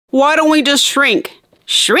Why don't we just shrink?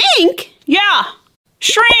 Shrink? Yeah,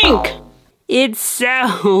 shrink! It's so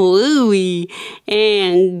ooey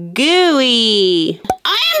and gooey.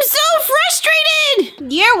 I am so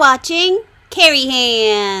frustrated! You're watching Carrie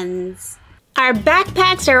Hands. Our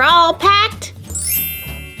backpacks are all packed.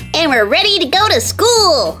 And we're ready to go to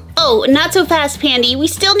school. Oh, not so fast, Pandy. We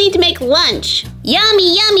still need to make lunch.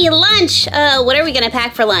 Yummy, yummy lunch. What are we gonna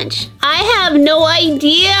pack for lunch? I have no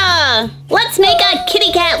idea. Let's make a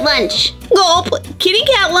kitty cat lunch. Gulp, kitty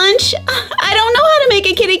cat lunch? I don't know how to make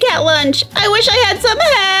a kitty cat lunch. I wish I had some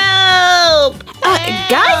help.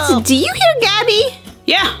 Guys, do you hear Gabby?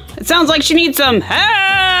 Yeah, it sounds like she needs some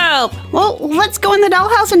help. Well, let's go in the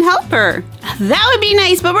dollhouse and help her. That would be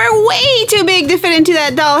nice, but we're way too big to fit into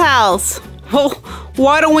that dollhouse. Well,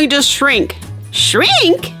 why don't we just shrink?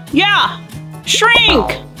 Shrink? Yeah,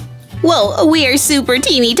 shrink! Whoa, we are super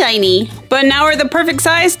teeny tiny. But now we're the perfect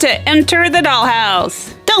size to enter the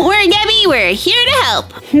dollhouse. Don't worry, Gabby, we're here to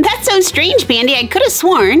help. That's so strange, Pandy. I could have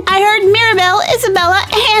sworn I heard Mirabel, Isabella,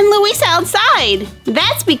 and Luis outside.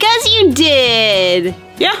 That's because you did.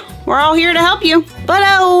 Yeah, we're all here to help you. But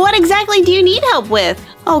what exactly do you need help with?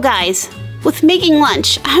 Oh, guys, with making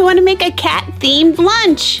lunch, I want to make a cat-themed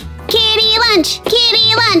lunch. Kitty lunch,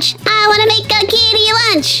 kitty lunch. I want to make a kitty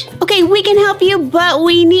lunch. Okay, we can help you, but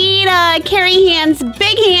we need Carrie Hands,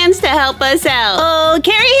 big hands to help us out. Oh,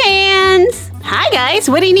 Carrie Hands. Hi, guys.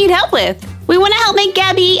 What do you need help with? We want to help make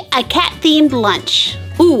Gabby a cat-themed lunch.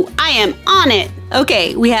 Ooh, I am on it.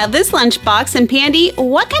 Okay, we have this lunchbox, and Pandy,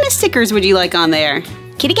 what kind of stickers would you like on there?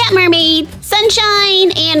 Kitty cat mermaid,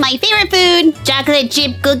 sunshine, and my favorite food, chocolate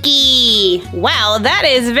chip cookie. Wow, that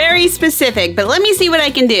is very specific, but let me see what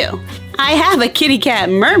I can do. I have a kitty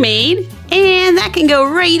cat mermaid, and that can go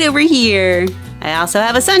right over here. I also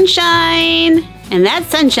have a sunshine, and that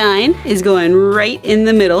sunshine is going right in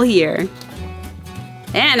the middle here.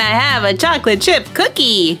 And I have a chocolate chip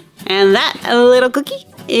cookie, and that little cookie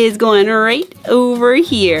is going right over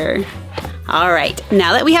here. All right,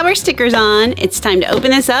 now that we have our stickers on, it's time to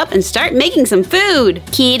open this up and start making some food.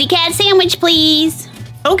 Kitty cat sandwich, please.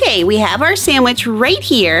 Okay, we have our sandwich right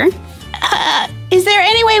here. Is there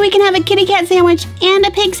any way we can have a kitty cat sandwich and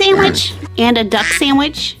a pig sandwich and a duck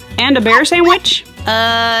sandwich? And a bear sandwich?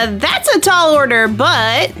 That's a tall order,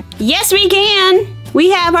 but yes, we can. We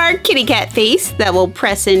have our kitty cat face that we'll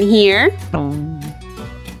press in here.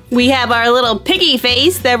 We have our little piggy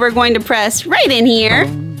face that we're going to press right in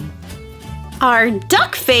here. Our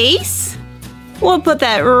duck face, we'll put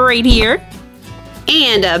that right here.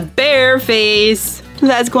 And a bear face,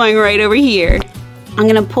 that's going right over here. I'm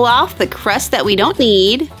gonna pull off the crust that we don't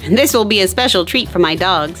need. And this will be a special treat for my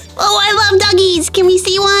dogs. Oh, I love doggies. Can we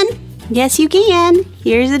see one? Yes, you can.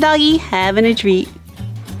 Here's the doggy having a treat.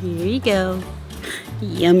 Here you go.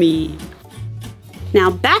 Yummy.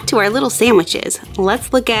 Now back to our little sandwiches.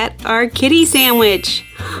 Let's look at our kitty sandwich.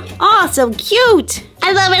 Oh, so cute.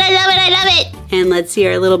 I love it, I love it, I love it. And let's see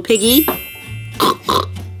our little piggy.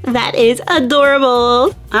 That is adorable.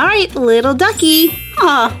 All right, little ducky.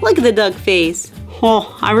 Oh, look at the duck face.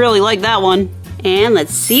 Oh, I really like that one. And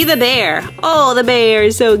let's see the bear. Oh, the bear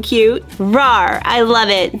is so cute. Rawr, I love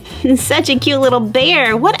it. Such a cute little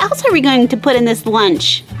bear. What else are we going to put in this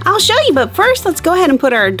lunch? I'll show you, but first let's go ahead and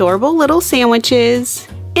put our adorable little sandwiches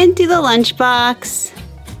into the lunchbox.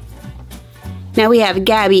 Now we have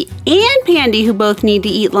Gabby and Pandy who both need to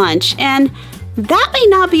eat lunch, and that may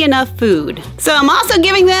not be enough food. So I'm also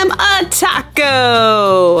giving them a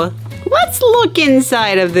taco. Let's look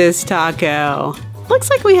inside of this taco. Looks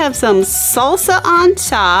like we have some salsa on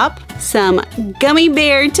top, some gummy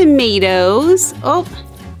bear tomatoes. Oh,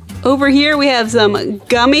 over here we have some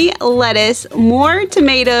gummy lettuce, more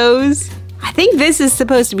tomatoes. I think this is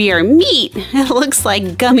supposed to be our meat. It looks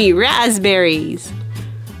like gummy raspberries.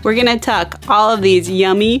 We're gonna tuck all of these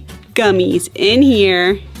yummy gummies in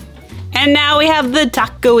here. And now we have the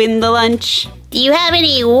taco in the lunch. Do you have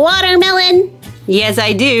any watermelon? Yes,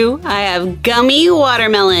 I do. I have gummy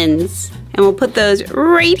watermelons. And we'll put those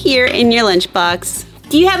right here in your lunchbox.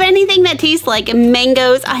 Do you have anything that tastes like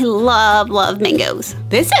mangoes? I love mangoes.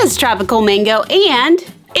 This has tropical mango and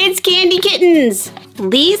it's candy kittens.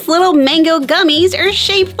 These little mango gummies are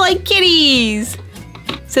shaped like kitties.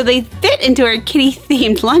 So they fit into our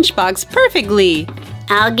kitty-themed lunchbox perfectly.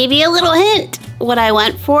 I'll give you a little hint. What I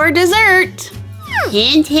want for dessert.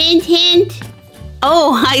 Hint, hint, hint.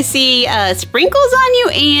 Oh, I see sprinkles on you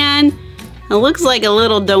and it looks like a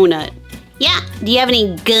little donut. Yeah, do you have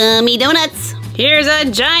any gummy donuts? Here's a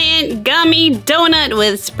giant gummy donut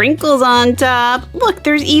with sprinkles on top. Look,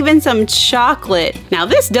 there's even some chocolate. Now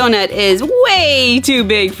this donut is way too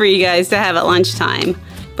big for you guys to have at lunchtime.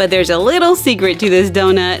 But there's a little secret to this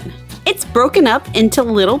donut. It's broken up into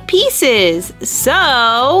little pieces.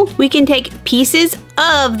 So we can take pieces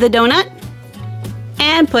of the donut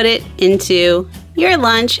and put it into your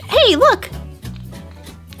lunch. Hey, look!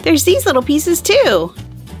 There's these little pieces too.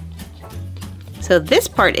 So this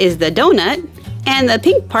part is the donut, and the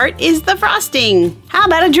pink part is the frosting. How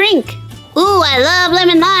about a drink? Ooh, I love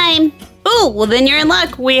lemon lime. Ooh, well then you're in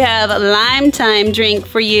luck. We have a lime time drink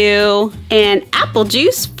for you and apple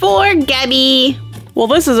juice for Gabby. Well,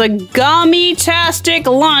 this is a gummy-tastic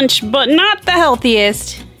lunch, but not the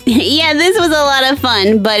healthiest. Yeah, this was a lot of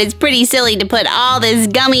fun, but it's pretty silly to put all this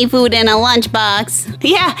gummy food in a lunchbox.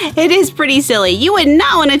 Yeah, it is pretty silly. You would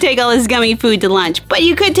not want to take all this gummy food to lunch, but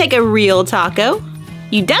you could take a real taco.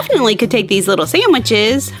 You definitely could take these little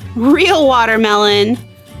sandwiches, real watermelon,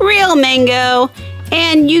 real mango,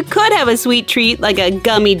 and you could have a sweet treat like a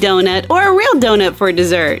gummy donut or a real donut for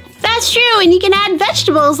dessert. That's true, and you can add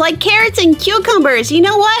vegetables like carrots and cucumbers. You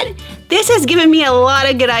know what? This has given me a lot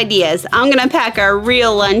of good ideas. I'm gonna pack our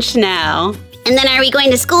real lunch now. And then are we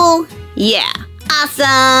going to school? Yeah.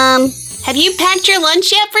 Awesome! Have you packed your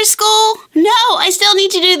lunch yet for school? No, I still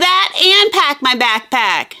need to do that and pack my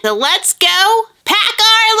backpack. So let's go pack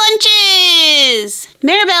our lunches!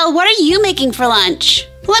 Mirabel, what are you making for lunch?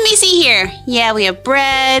 Let me see here. Yeah, we have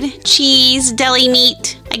bread, cheese, deli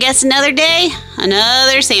meat. I guess another day,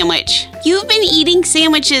 another sandwich. You've been eating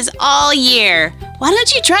sandwiches all year. Why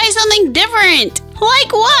don't you try something different?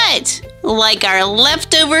 Like what? Like our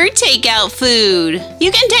leftover takeout food.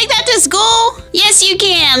 You can take that to school? Yes, you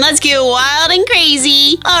can. Let's get wild and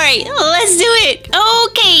crazy. All right, let's do it.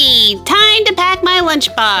 Okay, time to pack my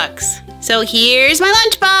lunchbox. So here's my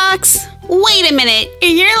lunchbox. Wait a minute,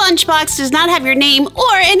 your lunchbox does not have your name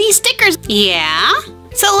or any stickers. Yeah?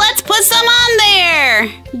 So let's put some on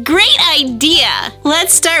there. Great idea.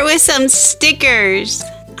 Let's start with some stickers.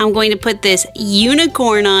 I'm going to put this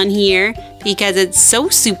unicorn on here because it's so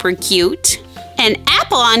super cute. An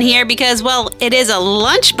apple on here because, well, it is a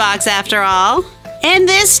lunchbox after all. And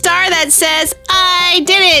this star that says, I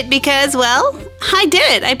did it because, well, I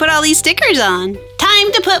did it. I put all these stickers on.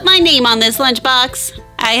 Time to put my name on this lunchbox.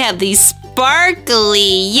 I have these sparkly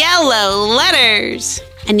yellow letters.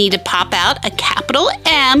 I need to pop out a capital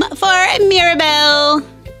M for Mirabel.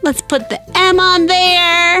 Let's put the M on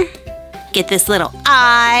there. Get this little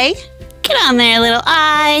I. Get on there, little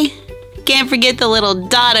I. Can't forget the little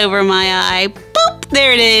dot over my eye. Boop,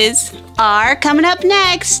 there it is. R coming up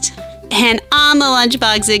next. And on the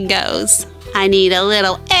lunchbox it goes. I need a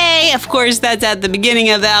little A. Of course, that's at the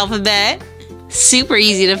beginning of the alphabet. Super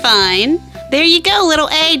easy to find. There you go, little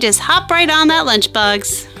A. Just hop right on that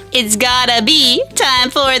lunchbox. It's gotta be time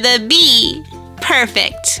for the B.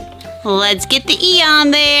 Perfect. Let's get the E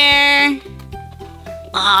on there.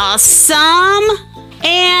 Awesome.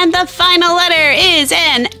 And the final letter is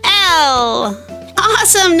an L.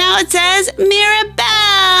 Awesome. Now it says Mirabel.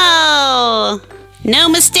 No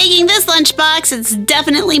mistaking this lunchbox. It's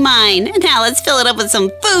definitely mine. Now let's fill it up with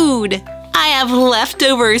some food. I have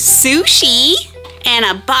leftover sushi and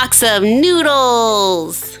a box of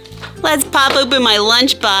noodles. Let's pop open my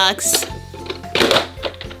lunchbox.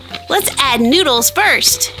 Let's add noodles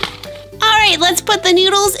first. All right, let's put the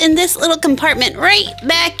noodles in this little compartment right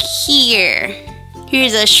back here.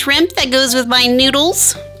 Here's a shrimp that goes with my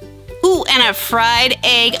noodles. Ooh, and a fried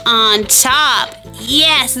egg on top.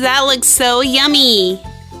 Yes, that looks so yummy.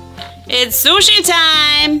 It's sushi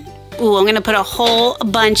time. Ooh, I'm gonna put a whole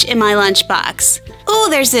bunch in my lunchbox. Ooh,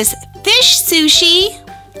 there's this fish sushi.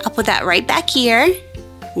 I'll put that right back here.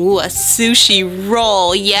 Ooh, a sushi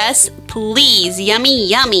roll. Yes, please. Yummy,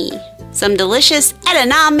 yummy. Some delicious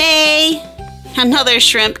edamame. Another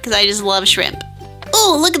shrimp, because I just love shrimp.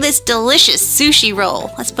 Ooh, look at this delicious sushi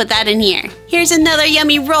roll. Let's put that in here. Here's another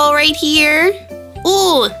yummy roll right here.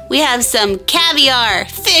 Ooh, we have some caviar,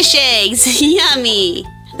 fish eggs. Yummy.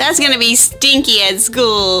 That's gonna be stinky at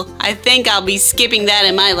school. I think I'll be skipping that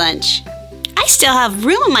in my lunch. I still have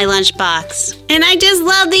room in my lunchbox. And I just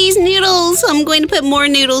love these noodles. I'm going to put more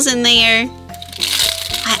noodles in there.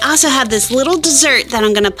 I also have this little dessert that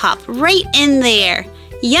I'm gonna pop right in there.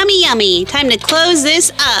 Yummy, yummy. Time to close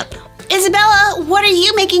this up. Isabella, what are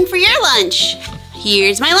you making for your lunch?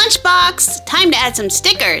 Here's my lunchbox. Time to add some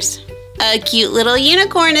stickers. A cute little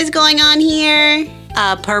unicorn is going on here.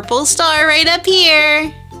 A purple star right up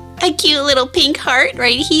here. A cute little pink heart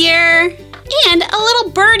right here. And a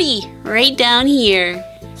little birdie right down here.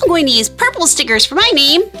 I'm going to use purple stickers for my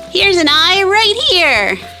name. Here's an I right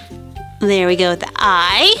here. There we go with the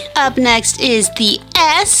I. Up next is the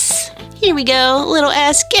S. Here we go, little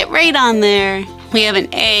S, get right on there. We have an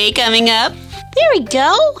A coming up. There we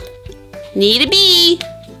go. Need a B.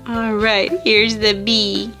 All right, here's the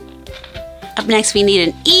B. Up next, we need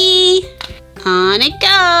an E. On it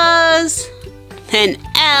goes. An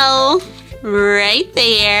L right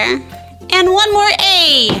there. And one more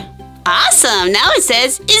A. Awesome, now it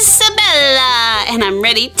says Isabella. And I'm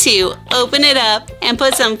ready to open it up and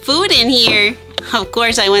put some food in here. Of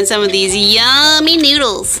course, I want some of these yummy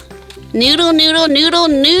noodles. Noodle, noodle, noodle,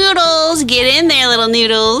 noodles. Get in there, little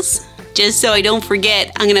noodles. Just so I don't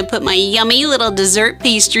forget, I'm gonna put my yummy little dessert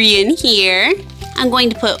pastry in here. I'm going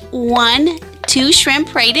to put 2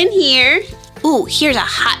 shrimp right in here. Ooh, here's a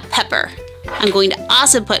hot pepper. I'm going to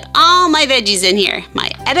also put all my veggies in here. My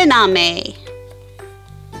edamame.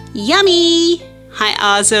 Yummy! I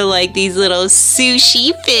also like these little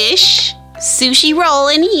sushi fish. Sushi roll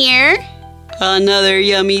in here. Another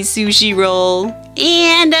yummy sushi roll.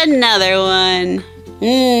 And another one.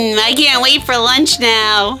 I can't wait for lunch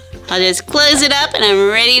now. I'll just close it up and I'm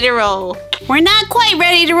ready to roll. We're not quite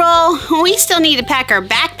ready to roll. We still need to pack our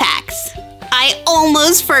backpacks. I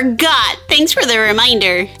almost forgot. Thanks for the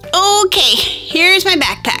reminder. Okay, here's my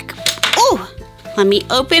backpack. Oh, let me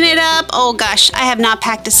open it up. Oh gosh, I have not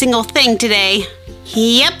packed a single thing today.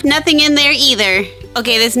 Yep, nothing in there either.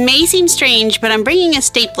 Okay, this may seem strange, but I'm bringing a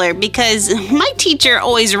stapler because my teacher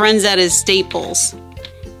always runs out of staples.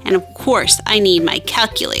 And of course, I need my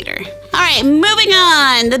calculator. All right, moving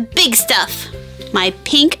on, the big stuff. My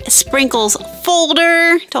pink sprinkles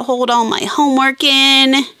folder to hold all my homework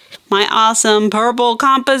in. My awesome purple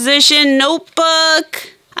composition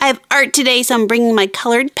notebook. I have art today, so I'm bringing my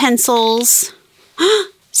colored pencils.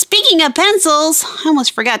 Speaking of pencils, I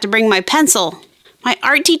almost forgot to bring my pencil. My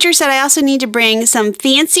art teacher said I also need to bring some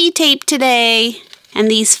fancy tape today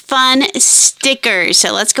and these fun stickers.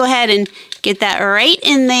 So let's go ahead and get that right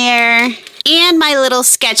in there. And my little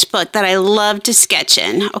sketchbook that I love to sketch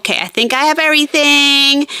in. Okay, I think I have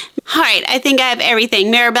everything. All right, I think I have everything.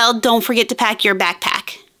 Mirabel, don't forget to pack your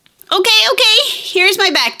backpack. Okay, here's my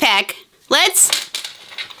backpack. Let's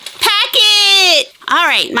pack it. All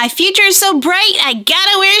right, my future is so bright, I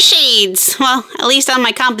gotta wear shades. Well, at least on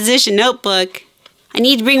my composition notebook. I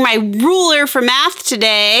need to bring my ruler for math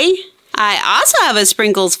today. I also have a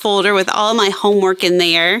sprinkles folder with all my homework in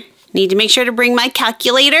there. Need to make sure to bring my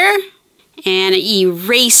calculator and an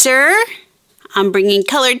eraser. I'm bringing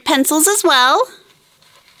colored pencils as well.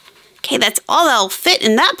 Okay, that's all that'll fit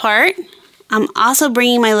in that part. I'm also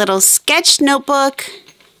bringing my little sketch notebook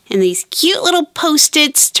and these cute little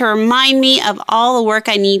Post-its to remind me of all the work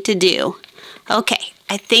I need to do. Okay,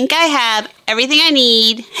 I think I have everything I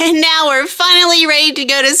need. And now we're finally ready to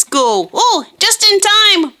go to school. Oh, just in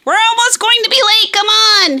time. We're almost going to be late. Come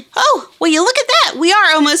on. Oh, will you look at that? We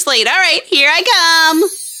are almost late. All right, here I come.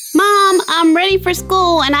 Mom, I'm ready for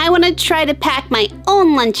school and I want to try to pack my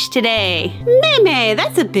own lunch today. Meme,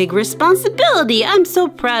 that's a big responsibility. I'm so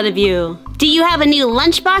proud of you. Do you have a new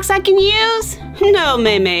lunchbox I can use? No,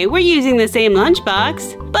 Meme, we're using the same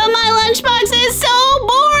lunchbox. But my lunchbox is so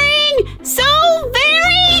boring! So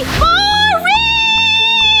very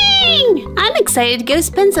boring! I'm excited to go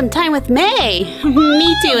spend some time with May.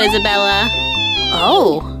 Me too, Isabella.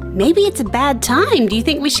 Oh, maybe it's a bad time. Do you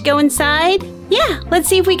think we should go inside? Yeah, let's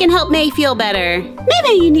see if we can help May feel better.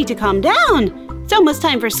 Maybe you need to calm down. It's almost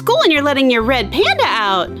time for school and you're letting your red panda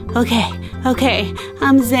out. Okay,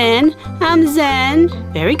 I'm zen.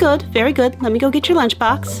 Very good. Let me go get your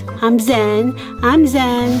lunchbox. I'm zen.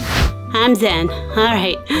 All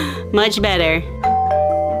right, much better.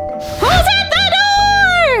 Who's at the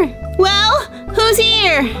door? Well, who's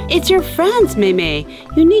here? It's your friends, Meme.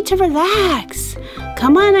 You need to relax.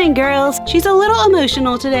 Come on in, girls. She's a little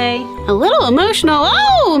emotional today. A little emotional?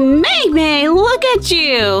 Oh, May, look at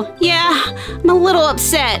you. Yeah, I'm a little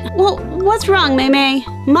upset. Well, what's wrong, May?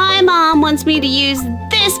 My mom wants me to use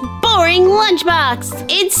this boring lunchbox.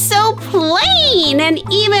 It's so plain, and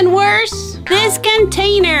even worse, this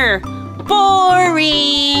container.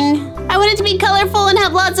 Boring. I want it to be colorful and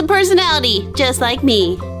have lots of personality, just like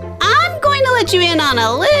me. I'm going to let you in on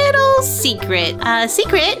a little secret.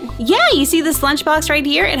 Secret? Yeah, you see this lunchbox right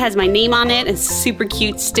here? It has my name on it and super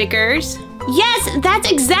cute stickers. Yes,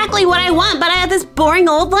 that's exactly what I want, but I have this boring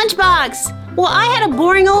old lunchbox. Well, I had a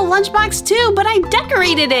boring old lunchbox too, but I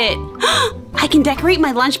decorated it. I can decorate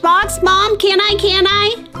my lunchbox? Mom, can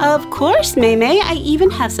I? Of course, May. I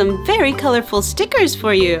even have some very colorful stickers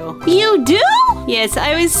for you. You do? Yes,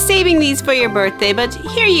 I was saving these for your birthday, but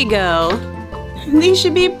here you go. These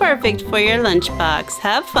should be perfect for your lunchbox.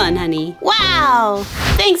 Have fun, honey. Wow!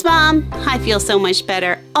 Thanks, Mom. I feel so much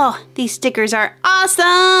better. Oh, these stickers are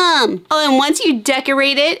awesome. Oh, and once you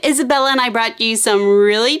decorate it, Isabella and I brought you some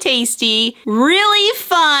really tasty, really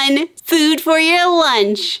fun food for your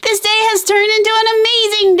lunch. This day has turned into an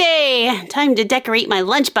amazing day. Time to decorate my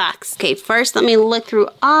lunchbox. Okay, first let me look through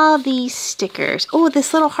all these stickers. Oh,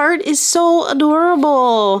 this little heart is so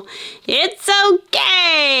adorable. It's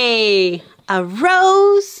okay. A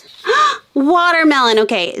rose. Watermelon.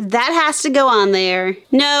 Okay, that has to go on there.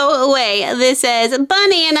 No way. This says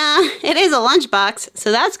banana. It is a lunchbox,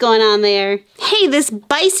 so that's going on there. Hey, this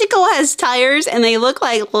bicycle has tires and they look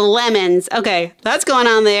like lemons. Okay, that's going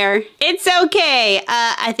on there. It's okay.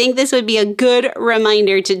 I think this would be a good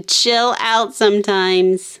reminder to chill out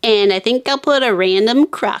sometimes. And I think I'll put a random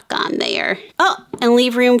crock on there. Oh, and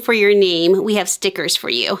leave room for your name. We have stickers for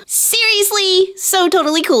you. Seriously, so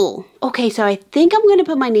totally cool. Okay, so I think I'm gonna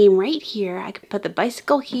put my name right here. I can put the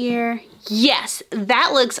bicycle here. Yes,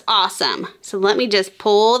 that looks awesome. So let me just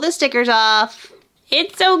pull the stickers off.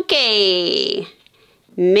 It's okay.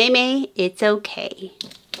 Meme, it's okay.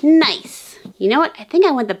 Nice. You know what? I think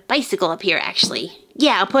I want the bicycle up here, actually.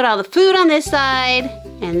 Yeah, I'll put all the food on this side,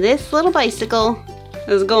 and this little bicycle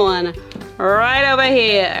is going right over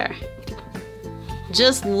here.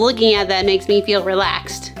 Just looking at that makes me feel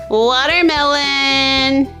relaxed.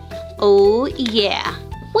 Watermelon. Oh, yeah.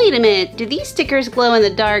 Wait a minute, do these stickers glow in the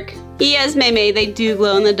dark? Yes, Meme, they do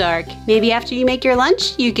glow in the dark. Maybe after you make your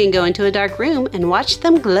lunch, you can go into a dark room and watch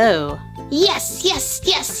them glow. Yes, yes,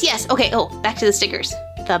 yes, yes. Okay, oh, back to the stickers.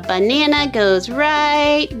 The banana goes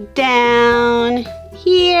right down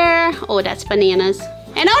here. Oh, that's bananas.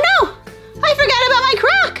 And oh no, I forgot about my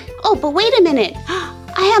crock. Oh, but wait a minute.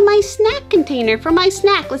 I have my snack container for my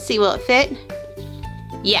snack. Let's see, will it fit?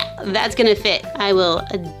 Yeah, that's gonna fit. I will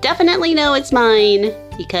definitely know it's mine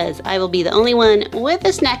because I will be the only one with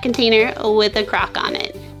a snack container with a crock on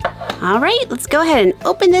it. All right, let's go ahead and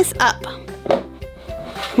open this up.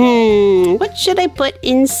 What should I put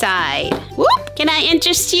inside? Whoop! Can I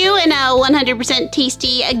interest you in a 100%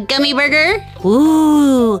 tasty gummy burger?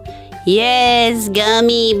 Ooh, yes,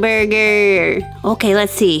 gummy burger. Okay,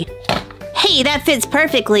 let's see. Hey, that fits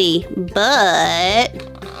perfectly, but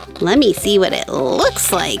let me see what it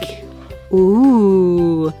looks like.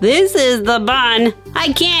 Ooh, this is the bun.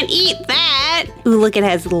 I can't eat that. Ooh, look, it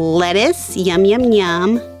has lettuce. Yum, yum,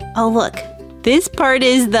 yum. Oh, look. This part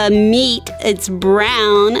is the meat. It's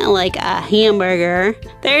brown, like a hamburger.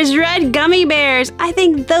 There's red gummy bears. I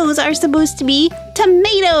think those are supposed to be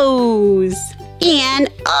tomatoes. And,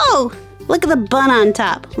 oh, look at the bun on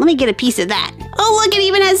top. Let me get a piece of that. Oh, look, it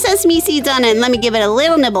even has sesame seeds on it. Let me give it a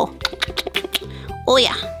little nibble. Oh,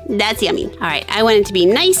 yeah. That's yummy. All right, I want it to be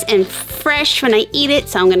nice and fresh when I eat it,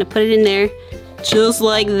 so I'm gonna put it in there just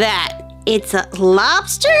like that. It's a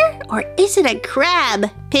lobster or is it a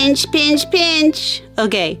crab? Pinch, pinch, pinch.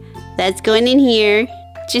 Okay, that's going in here.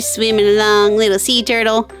 Just swimming along, little sea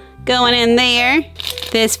turtle going in there.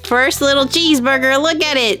 This first little cheeseburger, look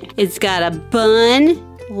at it. It's got a bun,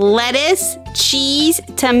 lettuce, cheese,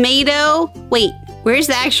 tomato. Wait, where's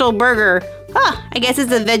the actual burger? Huh, I guess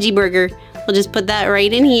it's a veggie burger. We'll just put that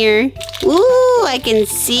right in here. Ooh, I can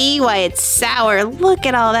see why it's sour. Look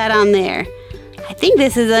at all that on there. I think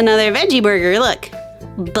this is another veggie burger. Look.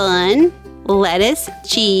 Bun, lettuce,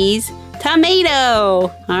 cheese, tomato.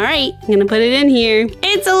 All right, I'm gonna put it in here.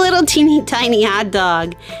 It's a little teeny tiny hot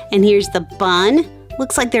dog. And here's the bun.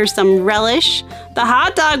 Looks like there's some relish. The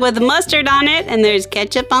hot dog with mustard on it, and there's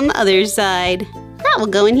ketchup on the other side. That will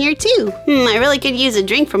go in here too. I really could use a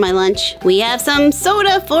drink for my lunch. We have some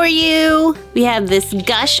soda for you. We have this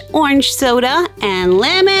Gush orange soda and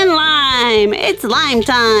lemon lime. It's lime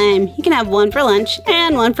time. You can have one for lunch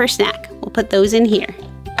and one for snack. We'll put those in here.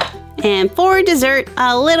 And for dessert,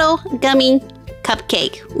 a little gummy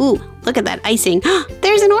cupcake. Ooh, look at that icing.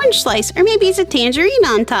 There's an orange slice, or maybe it's a tangerine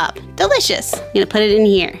on top. Delicious. I'm gonna put it in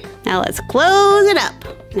here. Now let's close it up.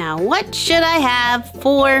 Now, what should I have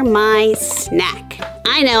for my snack?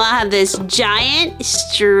 I know I'll have this giant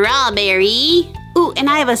strawberry. Ooh, and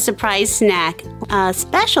I have a surprise snack. A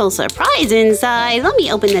special surprise inside. Let me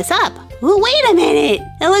open this up. Ooh, wait a minute.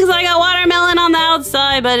 It looks like a watermelon on the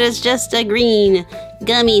outside, but it's just a green,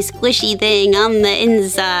 gummy, squishy thing on the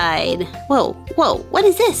inside. Whoa, whoa, what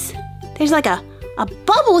is this? There's like a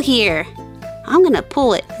bubble here. I'm gonna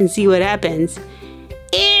pull it and see what happens.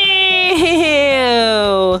 Ew!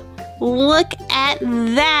 Look at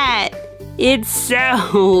that! It's so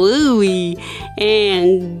ooey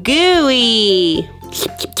and gooey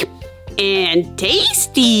and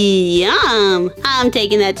tasty. Yum! I'm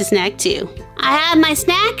taking that to snack too. I have my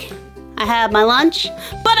snack. I have my lunch,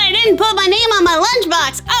 but I didn't put my name on my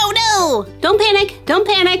lunchbox. Oh no! Don't panic, don't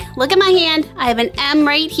panic. Look at my hand. I have an M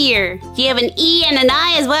right here. Do you have an E and an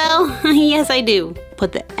I as well? Yes, I do.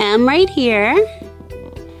 Put the M right here,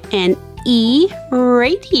 an E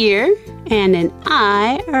right here, and an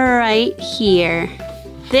I right here.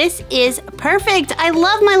 This is perfect. I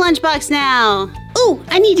love my lunchbox now. Ooh,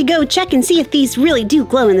 I need to go check and see if these really do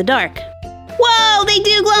glow in the dark. Whoa, they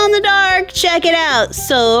do glow in the dark. Check it out.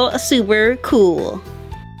 So super cool.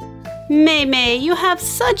 May, you have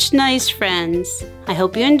such nice friends. I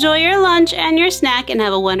hope you enjoy your lunch and your snack and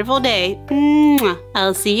have a wonderful day. Mwah.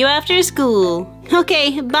 I'll see you after school.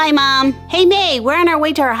 Okay, bye, Mom. Hey, May, we're on our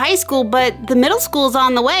way to our high school, but the middle school's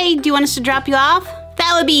on the way. Do you want us to drop you off?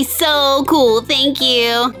 That would be so cool, thank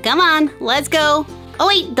you. Come on, let's go. Oh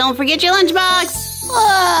wait, don't forget your lunchbox.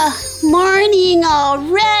 Morning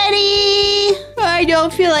already. I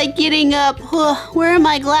don't feel like getting up. Where are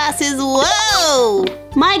my glasses? Whoa!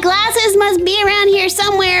 My glasses must be around here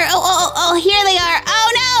somewhere. Oh, here they are.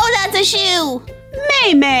 Oh no, that's a shoe.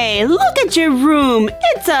 May, look at your room.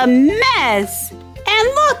 It's a mess.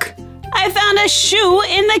 And look, I found a shoe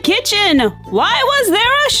in the kitchen. Why was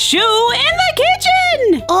there a shoe in the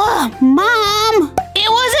kitchen? Oh, Mom, it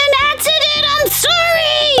was an accident. I'm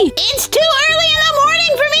sorry. It's too early in the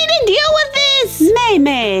morning for me to deal with this.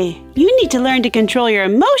 May, you need to learn to control your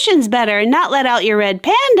emotions better and not let out your red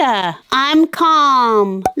panda. I'm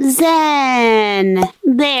calm. Zen.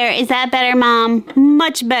 There, is that better, Mom?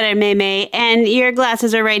 Much better, May, and your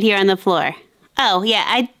glasses are right here on the floor. Oh, yeah,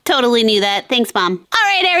 I totally knew that. Thanks, Mom. All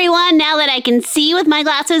right, everyone, now that I can see with my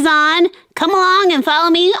glasses on, come along and follow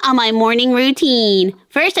me on my morning routine.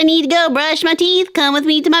 First, I need to go brush my teeth. Come with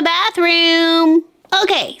me to my bathroom.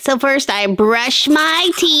 Okay, so first I brush my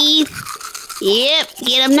teeth. Yep,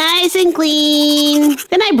 get them nice and clean.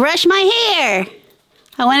 Then I brush my hair.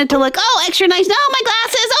 I want it to look, extra nice. No, my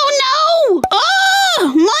glasses. Oh, no.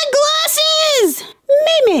 Oh, my glasses.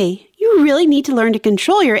 May, you really need to learn to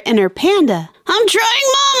control your inner panda. I'm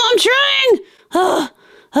trying, Mom. I'm trying.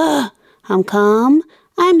 I'm calm.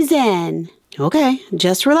 I'm zen. Okay,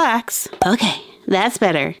 just relax. Okay, that's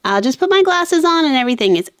better. I'll just put my glasses on and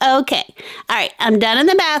everything is okay. All right, I'm done in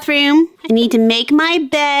the bathroom. I need to make my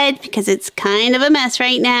bed because it's kind of a mess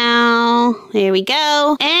right now. There we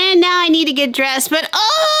go. And now I need to get dressed, but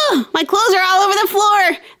my clothes are all over the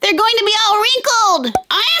floor. They're going to be all wrinkled.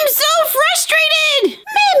 I am so frustrated.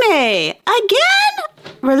 May, again?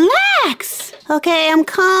 Relax. Okay, I'm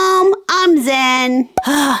calm. I'm zen.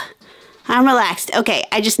 I'm relaxed. Okay,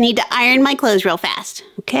 I just need to iron my clothes real fast.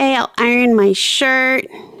 Okay, I'll iron my shirt.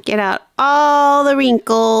 Get out all the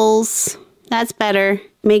wrinkles. That's better.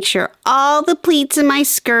 Make sure all the pleats in my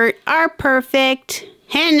skirt are perfect.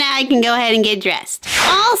 And now I can go ahead and get dressed.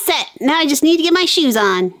 All set. Now I just need to get my shoes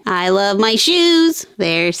on. I love my shoes.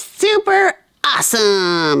 They're super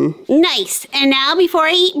awesome. Nice. And now before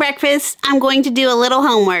I eat breakfast, I'm going to do a little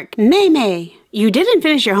homework. May, you didn't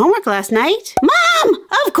finish your homework last night? Mom,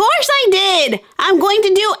 of course I did. I'm going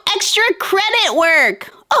to do extra credit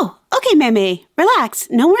work. Oh, okay, May. Relax.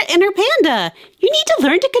 No more inner panda. You need to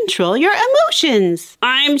learn to control your emotions.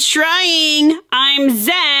 I'm trying. I'm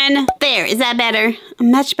zen. There, is that better?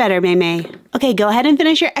 Much better, May. Okay, go ahead and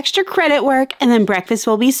finish your extra credit work and then breakfast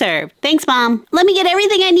will be served. Thanks, Mom. Let me get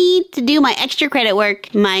everything I need to do my extra credit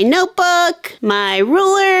work. My notebook, my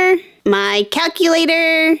ruler, my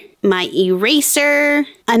calculator, my eraser,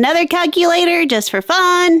 another calculator just for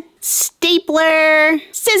fun, stapler,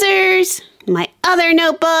 scissors, my other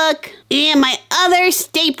notebook, and my other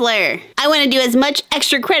stapler. I want to do as much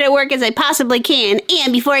extra credit work as I possibly can.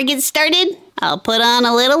 And before I get started, I'll put on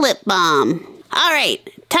a little lip balm. All right,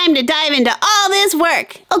 time to dive into all this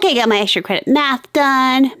work. Okay, got my extra credit math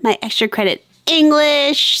done, my extra credit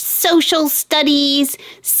English, social studies,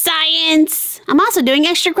 science. I'm also doing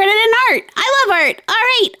extra credit in art. I love art. All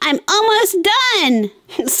right, I'm almost done.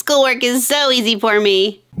 Schoolwork is so easy for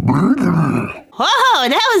me. Whoa,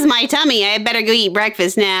 that was my tummy. I better go eat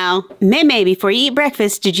breakfast now. May, before you eat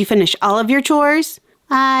breakfast, did you finish all of your chores?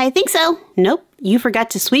 I think so. Nope, you forgot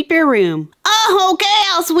to sweep your room. Oh, okay,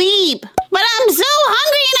 I'll sweep. But I'm so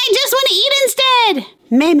hungry and I just want to eat instead.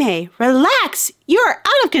 May, relax. You're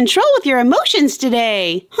out of control with your emotions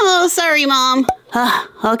today. Oh, sorry, Mom.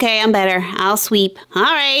 Okay, I'm better. I'll sweep. All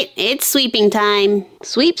right, it's sweeping time.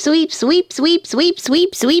 Sweep, sweep, sweep, sweep, sweep,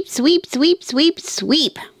 sweep, sweep, sweep, sweep, sweep,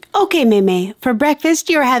 sweep. Okay, May, for breakfast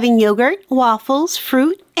you're having yogurt, waffles,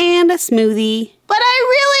 fruit, and a smoothie. But I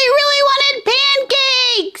really wanted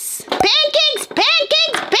pancakes! Pancakes,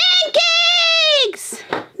 pancakes, pancakes!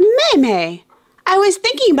 May, I was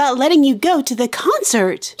thinking about letting you go to the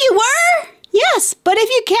concert. You were? Yes, but if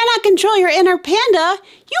you cannot control your inner panda,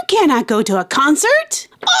 you cannot go to a concert.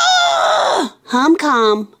 Oh! I'm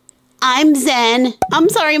calm. I'm zen. I'm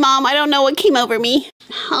sorry, Mom. I don't know what came over me.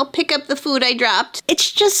 I'll pick up the food I dropped.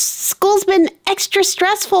 It's just school's been extra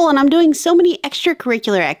stressful and I'm doing so many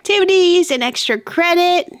extracurricular activities and extra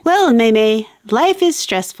credit. Well, Maymay, life is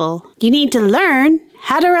stressful. You need to learn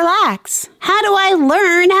how to relax. How do I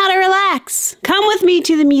learn how to relax? Come with me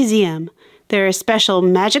to the museum. There are special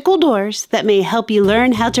magical doors that may help you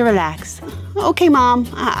learn how to relax. Okay, Mom,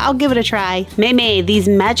 I'll give it a try. Maymay, these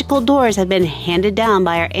magical doors have been handed down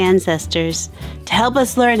by our ancestors to help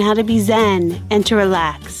us learn how to be zen and to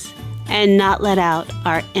relax and not let out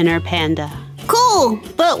our inner panda. Cool,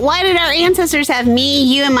 but why did our ancestors have me,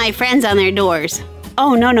 you, and my friends on their doors?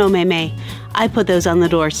 Oh, no, Maymay. I put those on the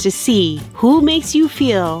doors to see who makes you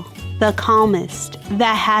feel the calmest, the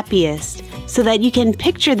happiest, so that you can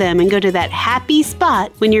picture them and go to that happy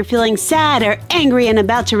spot when you're feeling sad or angry and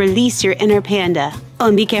about to release your inner panda. Oh,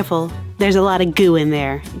 and be careful. There's a lot of goo in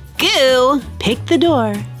there. Goo? Pick the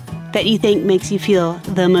door that you think makes you feel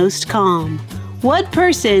the most calm. What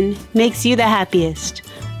person makes you the happiest?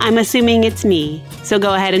 I'm assuming it's me, so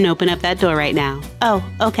go ahead and open up that door right now. Oh,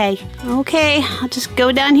 okay. Okay, I'll just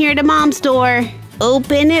go down here to Mom's door.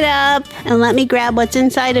 Open it up and let me grab what's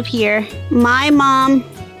inside of here. My mom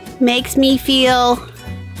makes me feel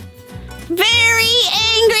very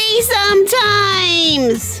angry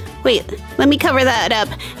sometimes. Wait, let me cover that up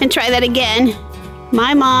and try that again.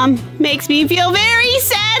 My mom makes me feel very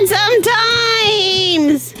sad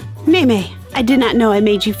sometimes. Maymay, I did not know I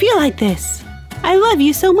made you feel like this. I love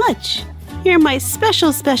you so much. You're my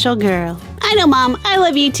special, special girl. I know, Mom. I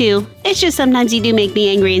love you too. It's just sometimes you do make me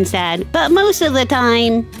angry and sad. But most of the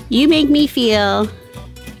time, you make me feel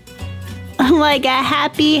like a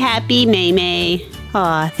happy, happy Maymay.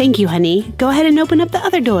 Aw, thank you, honey. Go ahead and open up the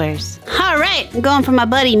other doors. All right, I'm going for my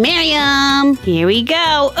buddy Miriam. Here we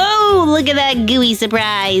go. Oh, look at that gooey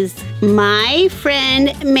surprise. My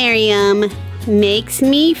friend Miriam makes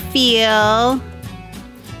me feel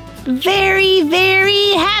very,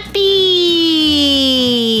 very happy.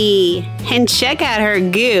 And check out her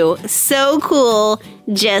goo. So cool,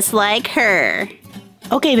 just like her.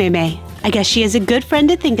 Okay, Maymay. I guess she is a good friend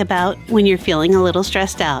to think about when you're feeling a little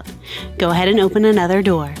stressed out. Go ahead and open another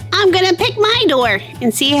door. I'm gonna pick my door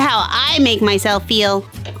and see how I make myself feel.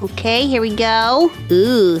 Okay, here we go.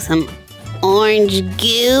 Ooh, some orange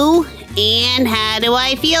goo. And how do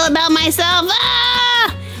I feel about myself?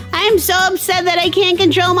 Ah! I'm so upset that I can't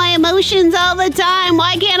control my emotions all the time.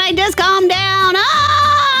 Why can't I just calm down?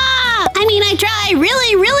 Ah! I mean, I try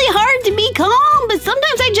really, really hard to be calm, but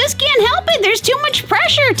sometimes I just can't help it. There's too much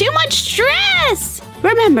pressure, too much stress.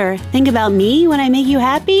 Remember, think about me when I make you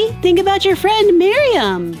happy. Think about your friend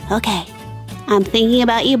Miriam. Okay, I'm thinking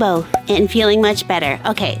about you both and feeling much better.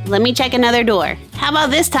 Okay, let me check another door. How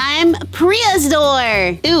about this time, Priya's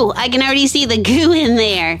door? Ooh, I can already see the goo in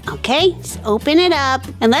there. Okay, just open it up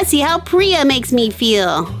and let's see how Priya makes me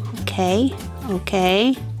feel. Okay.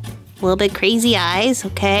 A little bit crazy eyes,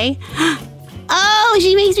 okay. Oh,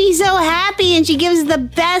 she makes me so happy and she gives the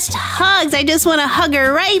best hugs. I just want to hug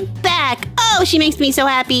her right back. Oh, she makes me so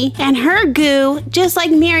happy. And her goo, just like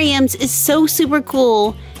Miriam's, is so super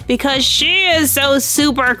cool because she is so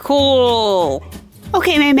super cool.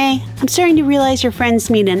 Okay, Maymay, I'm starting to realize your friends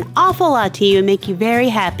mean an awful lot to you and make you very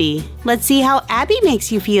happy. Let's see how Abby makes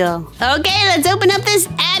you feel. Okay, let's open up this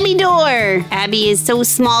Abby door. Abby is so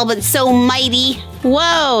small but so mighty.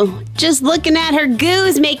 Whoa, just looking at her goo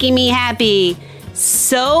is making me happy.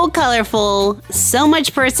 So colorful, so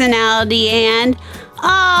much personality, and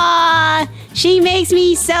she makes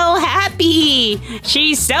me so happy.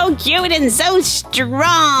 She's so cute and so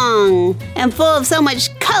strong and full of so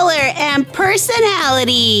much color and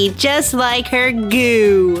personality, just like her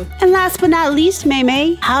goo. And last but not least,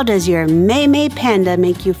 Maymay, how does your Maymay Panda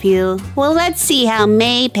make you feel? Well, let's see how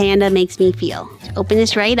May Panda makes me feel. Open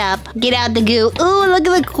this right up. Get out the goo. Ooh, look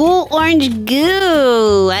at the cool orange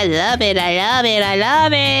goo. I love it, I love it, I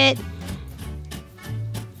love it.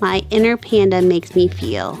 My inner panda makes me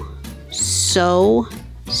feel so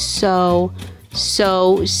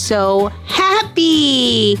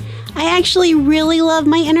happy. I actually really love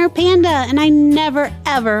my inner panda and I never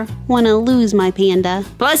ever want to lose my panda.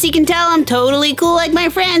 Plus you can tell I'm totally cool like my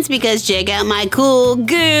friends because check out my cool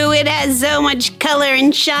goo. It has so much color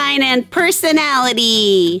and shine and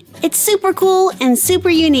personality. It's super cool and super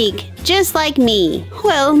unique, just like me.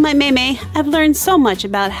 Well, my Maymay, I've learned so much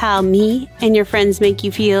about how me and your friends make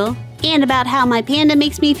you feel. And about how my panda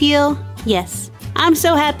makes me feel. Yes, I'm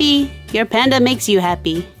so happy your panda makes you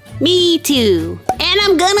happy. Me too. And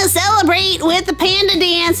I'm gonna celebrate with the panda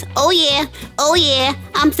dance. Oh yeah, oh yeah.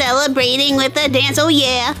 I'm celebrating with the dance. Oh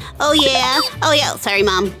yeah, oh yeah, oh yeah. Sorry,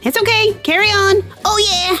 Mom. It's okay. Carry on. Oh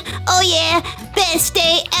yeah, best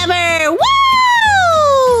day ever. Woo!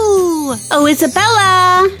 Oh,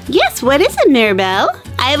 Isabella. Yes, what is it, Mirabel?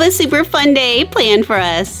 I have a super fun day planned for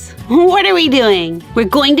us. What are we doing? We're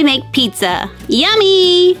going to make pizza.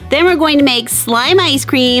 Yummy! Then we're going to make slime ice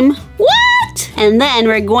cream. What? And then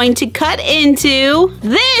we're going to cut into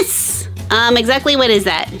this. Exactly what is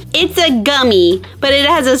that? It's a gummy, but it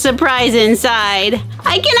has a surprise inside.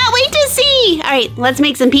 I cannot wait to see. All right, let's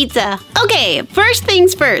make some pizza. Okay, first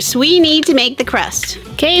things first, we need to make the crust.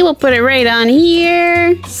 Okay, we'll put it right on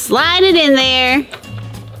here. Slide it in there.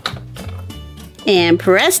 And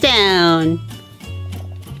press down.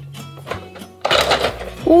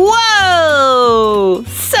 Whoa!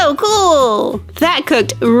 So cool! That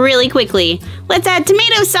cooked really quickly. Let's add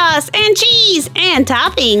tomato sauce and cheese and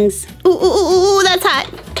toppings. Ooh, that's hot.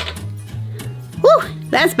 Woo,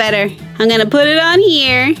 that's better. I'm gonna put it on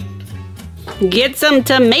here. Get some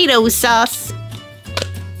tomato sauce.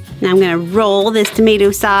 Now I'm gonna roll this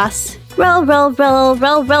tomato sauce. Roll, roll, roll,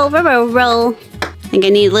 roll, roll, roll, roll, roll. I think I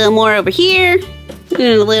need a little more over here. And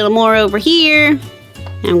a little more over here.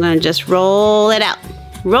 I'm gonna just roll it out.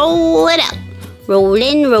 Roll it out.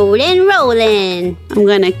 Rollin', rollin', rollin'. I'm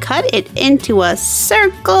gonna cut it into a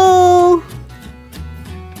circle.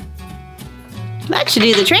 That should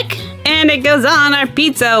do the trick. And it goes on our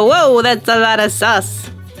pizza. Whoa, that's a lot of sauce.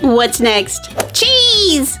 What's next?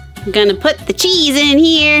 Cheese! I'm gonna put the cheese in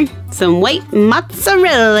here. Some white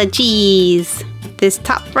mozzarella cheese. This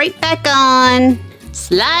top right back on.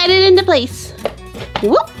 Slide it into place.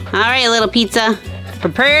 Whoop! All right, little pizza.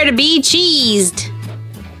 Prepare to be cheesed.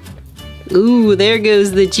 Ooh, there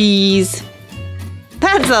goes the cheese.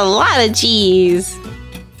 That's a lot of cheese.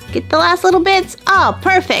 Get the last little bits. Oh,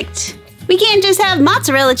 perfect. We can't just have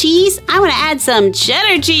mozzarella cheese. I want to add some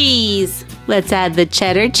cheddar cheese. Let's add the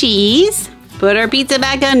cheddar cheese. Put our pizza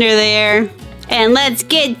back under there. And let's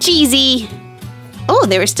get cheesy. Oh,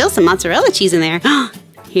 there was still some mozzarella cheese in there.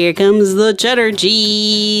 Here comes the cheddar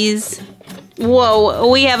cheese. Whoa,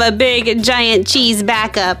 we have a big giant cheese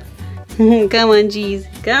backup. Come on, cheese.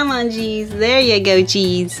 Come on, cheese. There you go,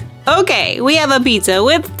 cheese. Okay, we have a pizza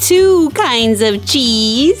with 2 kinds of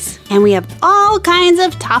cheese. And we have all kinds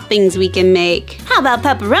of toppings we can make. How about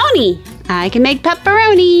pepperoni? I can make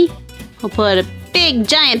pepperoni. We'll put a big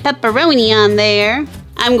giant pepperoni on there.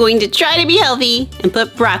 I'm going to try to be healthy and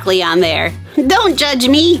put broccoli on there. Don't judge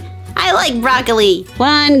me. I like broccoli.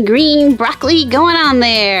 1 green broccoli going on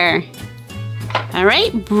there. All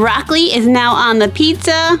right, broccoli is now on the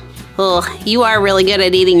pizza. Oh, you are really good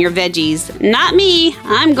at eating your veggies. Not me.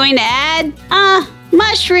 I'm going to add a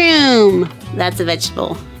mushroom. That's a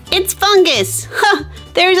vegetable. It's fungus. Huh,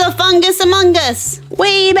 there's a fungus among us.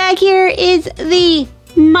 Way back here is the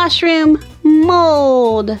mushroom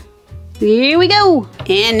mold. Here we go.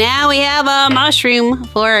 And now we have a mushroom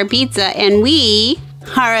for our pizza. And we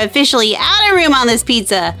are officially out of room on this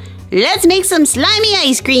pizza. Let's make some slimy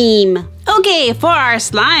ice cream. Okay, for our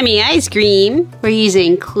slimy ice cream, we're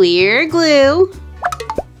using clear glue,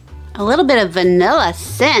 a little bit of vanilla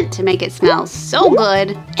scent to make it smell so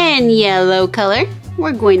good, and yellow color.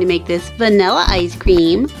 We're going to make this vanilla ice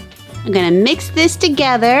cream. I'm gonna mix this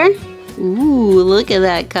together. Ooh, look at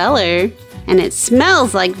that color. And it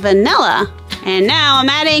smells like vanilla. And now I'm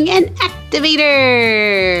adding an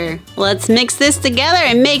activator. Let's mix this together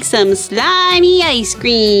and make some slimy ice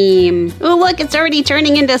cream. Oh, look, it's already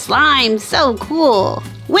turning into slime. So cool.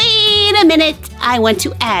 Wait a minute. I want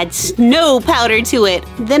to add snow powder to it.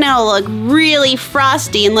 Then it'll look really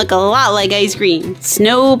frosty and look a lot like ice cream.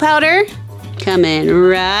 Snow powder coming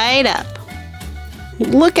right up.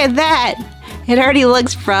 Look at that. It already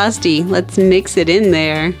looks frosty. Let's mix it in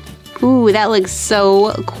there. Ooh, that looks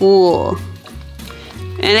so cool.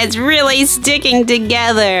 And it's really sticking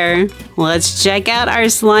together. Let's check out our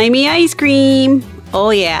slimy ice cream. Oh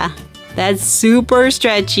yeah, that's super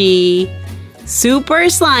stretchy, super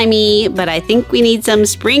slimy, but I think we need some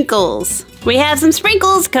sprinkles. We have some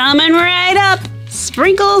sprinkles coming right up.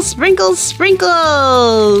 Sprinkles, sprinkles,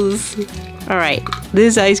 sprinkles. All right,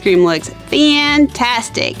 this ice cream looks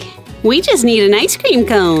fantastic. We just need an ice cream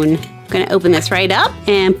cone. I'm gonna open this right up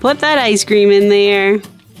and put that ice cream in there.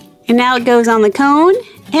 And now it goes on the cone,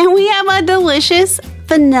 and we have a delicious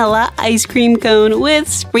vanilla ice cream cone with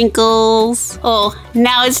sprinkles. Oh,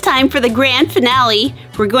 now it's time for the grand finale.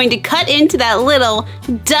 We're going to cut into that little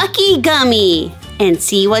ducky gummy and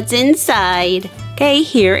see what's inside. Okay,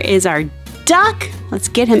 here is our duck. Let's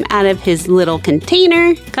get him out of his little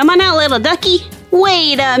container. Come on out, little ducky.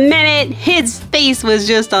 Wait a minute, his face was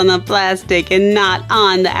just on the plastic and not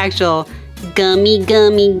on the actual gummy.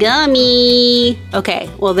 Okay,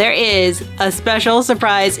 well there is a special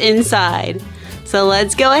surprise inside. So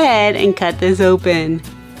let's go ahead and cut this open.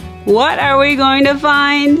 What are we going to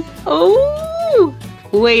find? Oh,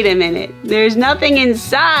 wait a minute, there's nothing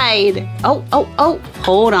inside. Oh,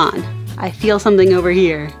 hold on. I feel something over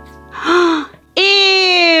here.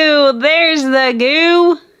 Ew, there's the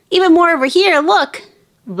goo. Even more over here, look.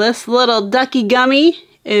 This little ducky gummy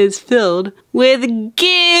is filled with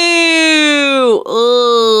goo.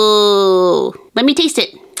 Ooh. Let me taste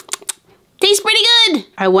it. Tastes pretty good.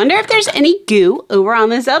 I wonder if there's any goo over on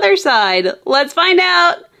this other side. Let's find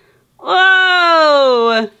out.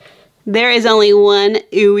 Whoa. There is only one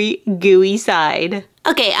ooey gooey side.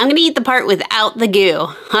 Okay, I'm gonna eat the part without the goo.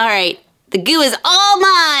 All right. The goo is all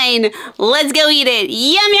mine. Let's go eat it.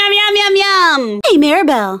 Yum, yum, yum, yum, yum. Hey,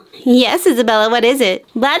 Mirabel. Yes, Isabella, what is it?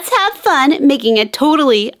 Let's have fun making a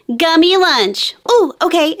totally gummy lunch. Oh,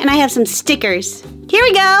 okay, and I have some stickers. Here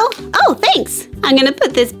we go. Oh, thanks. I'm gonna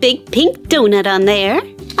put this big pink donut on there.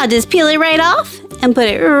 I'll just peel it right off and put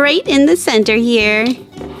it right in the center here.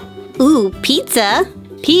 Ooh, pizza.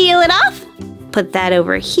 Peel it off. Put that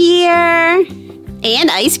over here. And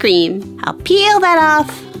ice cream. I'll peel that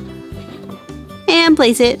off and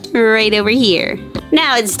place it right over here.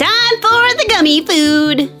 Now it's time for the gummy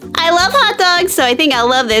food. I love hot dogs, so I think I'll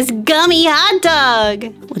love this gummy hot dog.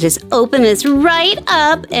 We'll just open this right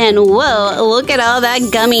up and whoa, look at all that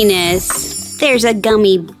gumminess. There's a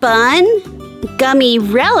gummy bun, gummy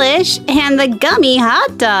relish, and the gummy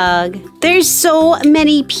hot dog. There's so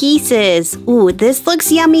many pieces. Ooh, this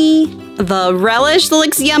looks yummy. The relish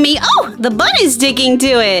looks yummy. Oh, the bun is sticking to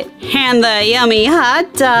it. And the yummy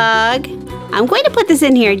hot dog. I'm going to put this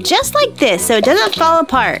in here just like this so it doesn't fall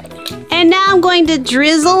apart. And now I'm going to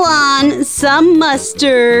drizzle on some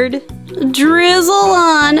mustard, drizzle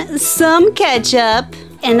on some ketchup,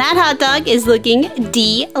 and that hot dog is looking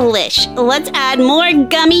delish. Let's add more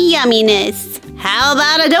gummy yumminess. How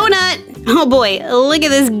about a donut? Oh boy, look at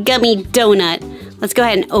this gummy donut. Let's go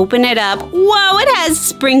ahead and open it up. Whoa, it has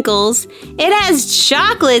sprinkles. It has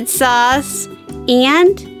chocolate sauce.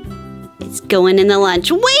 And it's going in the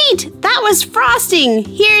lunch. Wait, that was frosting.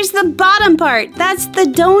 Here's the bottom part. That's the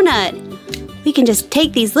donut. We can just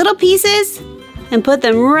take these little pieces and put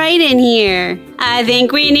them right in here. I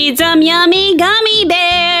think we need some yummy gummy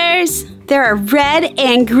bears. There are red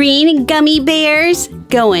and green gummy bears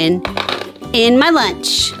going in my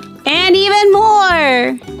lunch. And even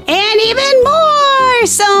more. And even more.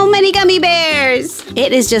 So many gummy bears.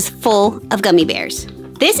 It is just full of gummy bears.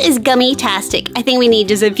 This is gummy-tastic. I think we need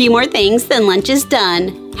just a few more things, then lunch is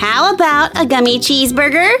done. How about a gummy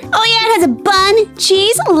cheeseburger? Oh yeah, it has a bun,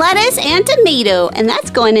 cheese, lettuce, and tomato, and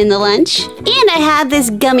that's going in the lunch. And I have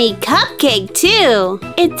this gummy cupcake too.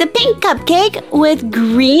 It's a pink cupcake with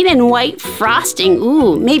green and white frosting.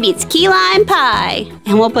 Ooh, maybe it's key lime pie.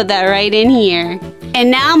 And we'll put that right in here.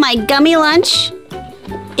 And now my gummy lunch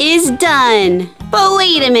is done. But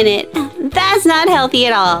wait a minute, that's not healthy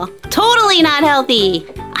at all. Totally not healthy.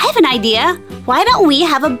 I have an idea. Why don't we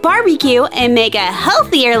have a barbecue and make a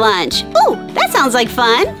healthier lunch? Ooh, that sounds like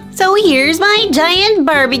fun. So here's my giant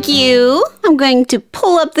barbecue. I'm going to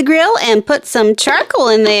pull up the grill and put some charcoal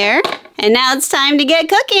in there. And now it's time to get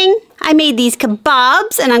cooking. I made these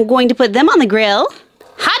kebabs and I'm going to put them on the grill.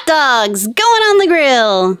 Hot dogs going on the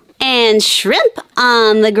grill. And shrimp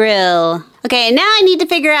on the grill. Okay, now I need to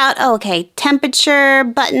figure out, temperature,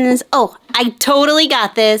 buttons. Oh, I totally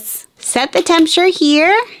got this. Set the temperature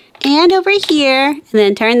here and over here, and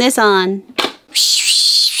then turn this on.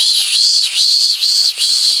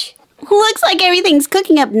 Looks like everything's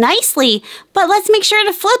cooking up nicely, but let's make sure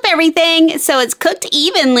to flip everything so it's cooked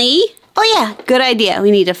evenly. Oh yeah, good idea.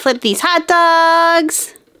 We need to flip these hot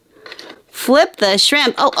dogs. Flip the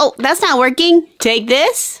shrimp. Oh, that's not working. Take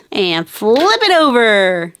this and flip it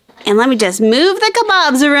over. And let me just move the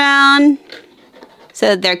kebabs around so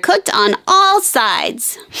that they're cooked on all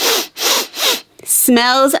sides.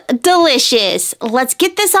 Smells delicious. Let's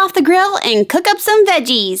get this off the grill and cook up some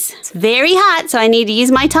veggies. It's very hot, so I need to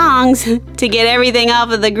use my tongs to get everything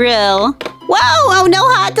off of the grill. Whoa, oh no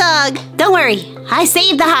hot dog. Don't worry, I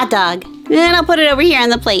saved the hot dog. And I'll put it over here on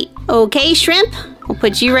the plate. Okay, shrimp, we'll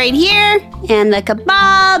put you right here. And the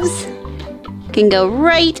kebabs can go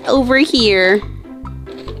right over here.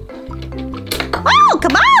 Oh,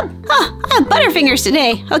 kebab! Oh, I have butterfingers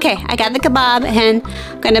today. Okay, I got the kebab and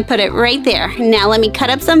I'm gonna put it right there. Now let me cut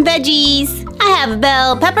up some veggies. I have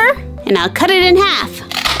bell pepper and I'll cut it in half.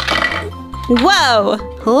 Whoa,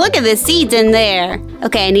 look at the seeds in there.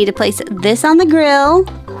 Okay, I need to place this on the grill.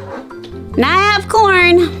 Now I have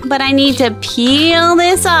corn, but I need to peel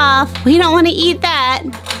this off. We don't want to eat that.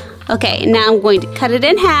 Okay, now I'm going to cut it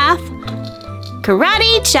in half.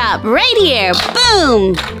 Karate chop right here.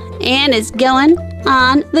 Boom! And it's going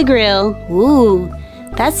on the grill. Ooh,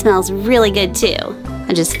 that smells really good too.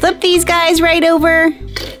 I just flip these guys right over.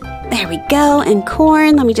 There we go. And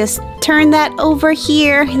corn, let me just turn that over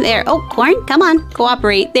here. There. Oh, corn, come on,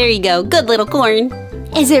 cooperate. There you go. Good little corn.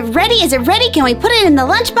 Is it ready? Is it ready? Can we put it in the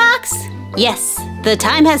lunchbox? Yes, the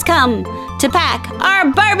time has come to pack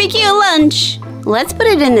our barbecue lunch. Let's put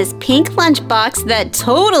it in this pink lunchbox that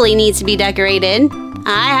totally needs to be decorated.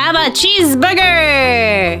 I have a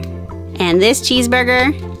cheeseburger! And this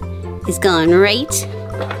cheeseburger is going right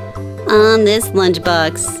on this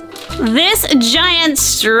lunchbox. This giant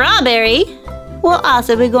strawberry will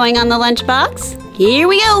also be going on the lunchbox. Here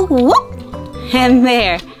we go. Whoop! And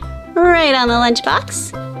there, right on the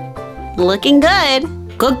lunchbox. Looking good.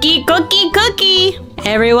 Cookie, cookie, cookie.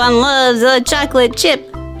 Everyone loves a chocolate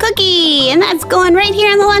chip cookie. And that's going right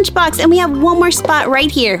here in the lunchbox. And we have one more spot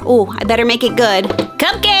right here. Oh, I better make it good.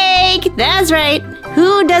 Cupcake! That's right.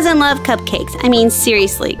 Who doesn't love cupcakes? I mean,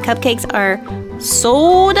 seriously, cupcakes are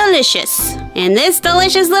so delicious. And this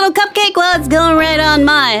delicious little cupcake, well, it's going right on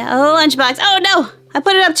my lunchbox. Oh no, I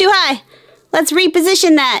put it up too high. Let's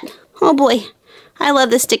reposition that. Oh boy, I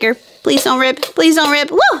love this sticker. Please don't rip, please don't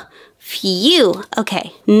rip. Woo! Phew,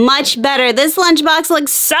 okay, much better. This lunchbox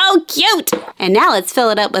looks so cute. And now let's fill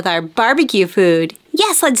it up with our barbecue food.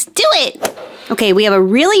 Yes, let's do it. Okay, we have a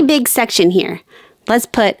really big section here. Let's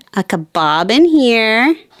put a kebab in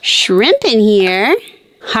here, shrimp in here,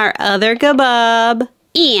 our other kebab,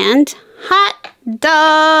 and hot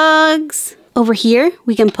dogs. Over here,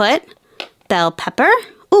 we can put bell pepper.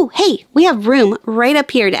 Oh, hey, we have room right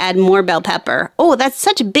up here to add more bell pepper. Oh, that's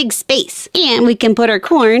such a big space. And we can put our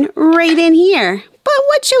corn right in here. But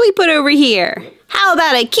what should we put over here? How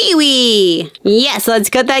about a kiwi? Yes, let's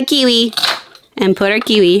cut that kiwi and put our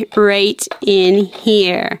kiwi right in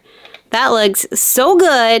here. That looks so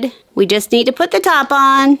good. We just need to put the top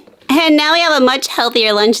on. And now we have a much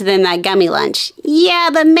healthier lunch than that gummy lunch. Yeah,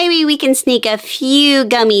 but maybe we can sneak a few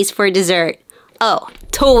gummies for dessert. Oh,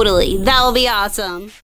 totally. That will be awesome.